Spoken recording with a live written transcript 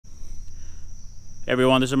Hey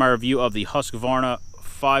everyone, this is my review of the Husqvarna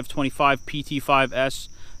 525PT5S.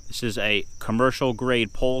 This is a commercial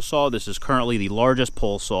grade pole saw. This is currently the largest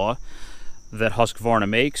pole saw that Husqvarna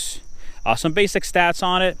makes. Some basic stats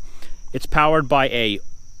on it. It's powered by a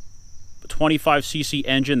 25cc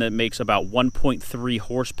engine that makes about 1.3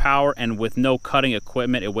 horsepower, and with no cutting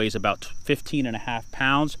equipment it weighs about 15.5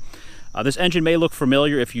 pounds. This engine may look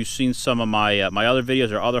familiar if you've seen some of my other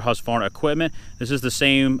videos or other Husqvarna equipment. This is the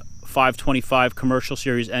same 525 commercial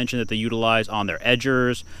series engine that they utilize on their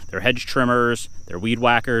edgers, their hedge trimmers, their weed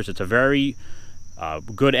whackers. It's a very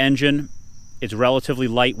good engine. It's relatively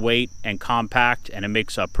lightweight and compact, and it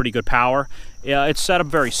makes pretty good power. It's set up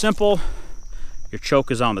very simple. Your choke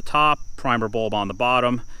is on the top, primer bulb on the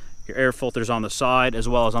bottom, your air filter's on the side as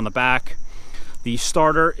well as on the back. The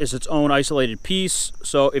starter is its own isolated piece,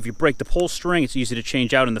 so if you break the pull string, it's easy to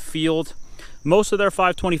change out in the field. Most of their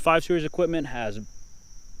 525 series equipment has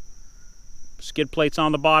skid plates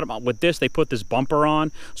on the bottom. With this, they put this bumper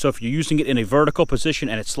on, so if you're using it in a vertical position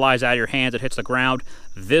and it slides out of your hands, it hits the ground,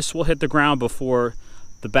 this will hit the ground before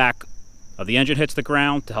the back of the engine hits the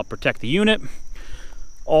ground to help protect the unit.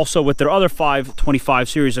 Also, with their other 525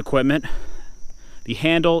 series equipment, the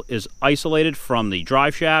handle is isolated from the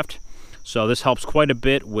drive shaft, so this helps quite a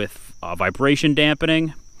bit with vibration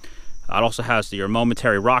dampening. It also has your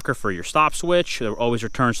momentary rocker for your stop switch. It always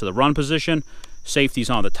returns to the run position.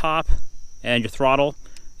 Safety's on the top, and your throttle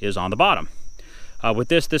is on the bottom. With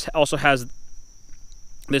this also has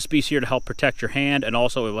this piece here to help protect your hand, and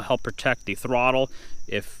also it will help protect the throttle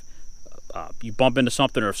if you bump into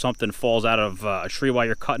something or if something falls out of a tree while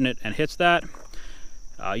you're cutting it and hits that.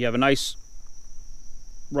 You have a nice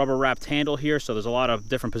rubber wrapped handle here, so there's a lot of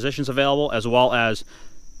different positions available, as well as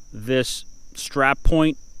this strap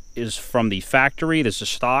point is from the factory. This is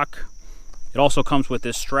stock. It also comes with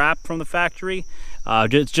this strap from the factory.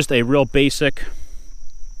 It's just a real basic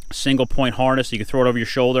single point harness. You can throw it over your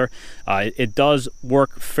shoulder. It does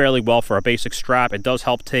work fairly well for a basic strap. It does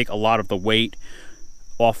help take a lot of the weight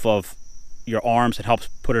off of your arms. It helps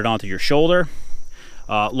put it onto your shoulder.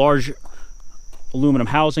 Large aluminum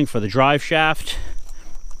housing for the drive shaft.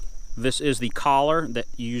 This is the collar that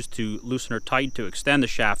you use to loosen or tighten to extend the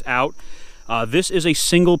shaft out. This is a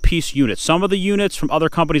single piece unit. Some of the units from other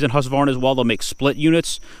companies and Husqvarna as well, they'll make split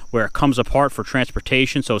units where it comes apart for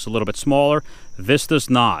transportation, so it's a little bit smaller. This does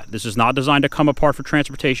not. This is not designed to come apart for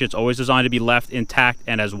transportation. It's always designed to be left intact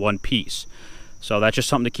and as one piece. So that's just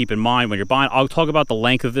something to keep in mind when you're buying. I'll talk about the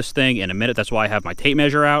length of this thing in a minute. That's why I have my tape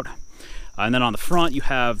measure out. And then on the front, you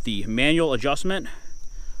have the manual adjustment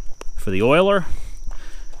for the oiler.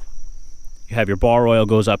 You have your bar oil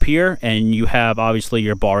goes up here, and you have obviously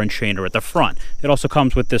your bar and chainer at the front. It also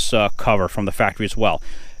comes with this cover from the factory as well.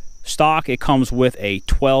 Stock, it comes with a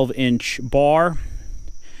 12-inch bar,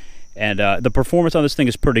 and the performance on this thing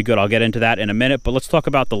is pretty good. I'll get into that in a minute, but let's talk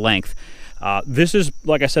about the length. This is,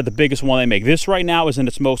 like I said, the biggest one they make. This right now is in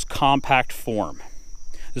its most compact form.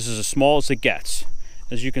 This is as small as it gets.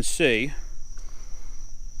 As you can see,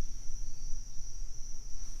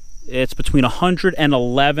 it's between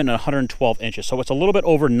 111 and 112 inches, so it's a little bit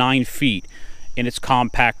over 9 feet in its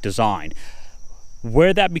compact design.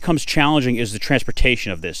 Where that becomes challenging is the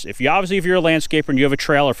transportation of this. If you're a landscaper and you have a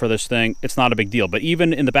trailer for this thing, it's not a big deal. But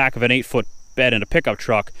even in the back of an 8-foot bed in a pickup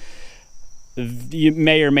truck, you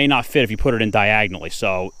may or may not fit if you put it in diagonally.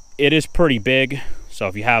 So it is pretty big. So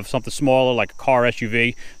if you have something smaller like a car,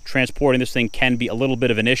 SUV, transporting this thing can be a little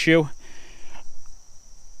bit of an issue.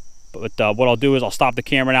 But what I'll do is I'll stop the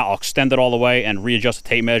camera now, I'll extend it all the way and readjust the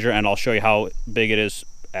tape measure, and I'll show you how big it is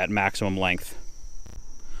at maximum length.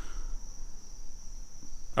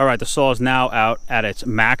 Alright, the saw is now out at its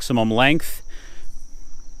maximum length.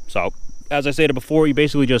 So, as I stated before, you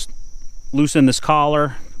basically just loosen this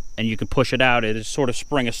collar and you can push it out. It is sort of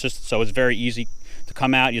spring assisted, so it's very easy to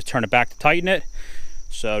come out. You just turn it back to tighten it.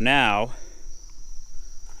 So now,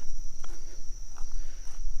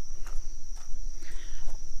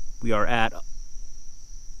 we are at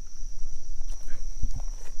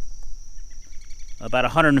about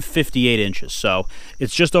 158 inches, so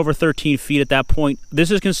it's just over 13 feet at that point.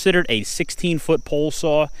 This is considered a 16-foot pole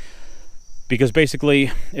saw because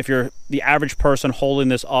basically, if you're the average person holding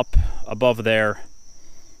this up above their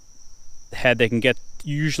head, they can get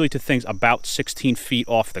usually to things about 16 feet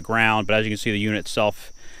off the ground. But as you can see, the unit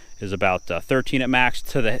itself is about 13 at max.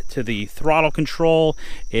 To the throttle control,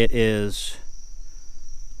 it is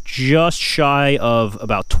just shy of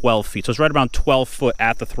about 12 feet. So it's right around 12 foot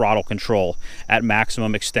at the throttle control at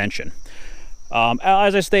maximum extension.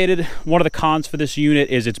 As I stated, one of the cons for this unit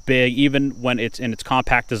is it's big. Even when it's in its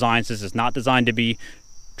compact design, this is not designed to be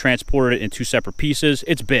transported it in 2 separate pieces.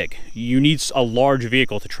 It's big. You need a large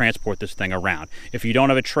vehicle to transport this thing around. If you don't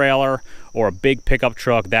have a trailer or a big pickup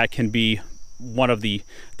truck, that can be one of the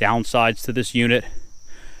downsides to this unit.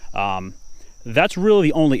 That's really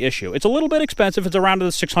the only issue. It's a little bit expensive. It's around the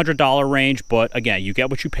 $600 range, but again, you get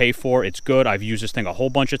what you pay for. It's good. I've used this thing a whole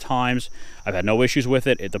bunch of times. I've had no issues with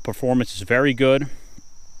it. The performance is very good.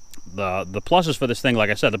 The pluses for this thing, like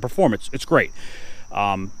I said, the performance, it's great.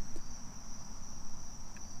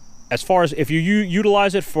 As far as if you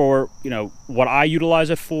utilize it for, what I utilize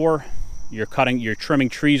it for, you're trimming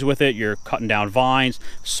trees with it, you're cutting down vines,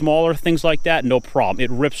 smaller things like that, no problem.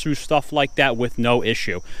 It rips through stuff like that with no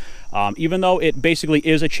issue. Even though it basically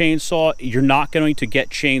is a chainsaw, you're not going to get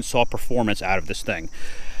chainsaw performance out of this thing.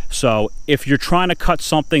 So if you're trying to cut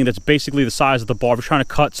something that's basically the size of the bar, if you're trying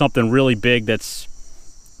to cut something really big that's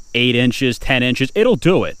 8 inches, 10 inches, it'll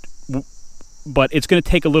do it. But it's going to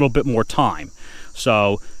take a little bit more time.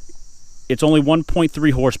 So it's only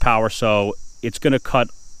 1.3 horsepower, so it's going to cut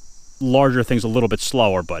larger things a little bit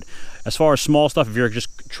slower. But as far as small stuff, if you're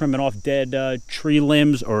just trimming off dead tree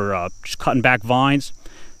limbs or just cutting back vines,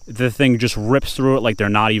 the thing just rips through it like they're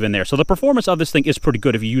not even there. So the performance of this thing is pretty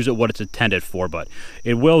good if you use it what it's intended for, but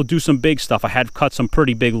it will do some big stuff. I had cut some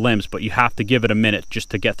pretty big limbs, but you have to give it a minute just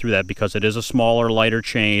to get through that because it is a smaller, lighter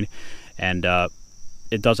chain, and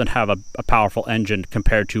it doesn't have a powerful engine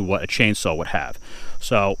compared to what a chainsaw would have.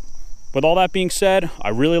 So with all that being said, I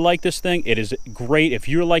really like this thing. It is great if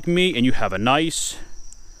you're like me and you have a nice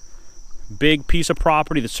big piece of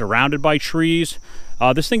property that's surrounded by trees.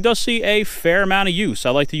 This thing does see a fair amount of use. I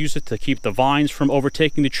like to use it to keep the vines from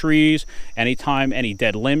overtaking the trees. Anytime any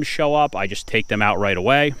dead limbs show up, I just take them out right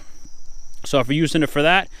away. So if you're using it for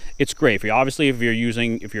that, it's great. If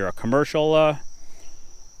you're a commercial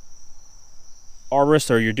arborist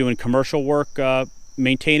or you're doing commercial work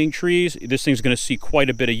maintaining trees, this thing's going to see quite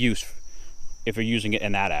a bit of use if you're using it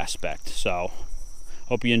in that aspect. So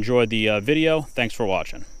hope you enjoyed the video. Thanks for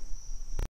watching.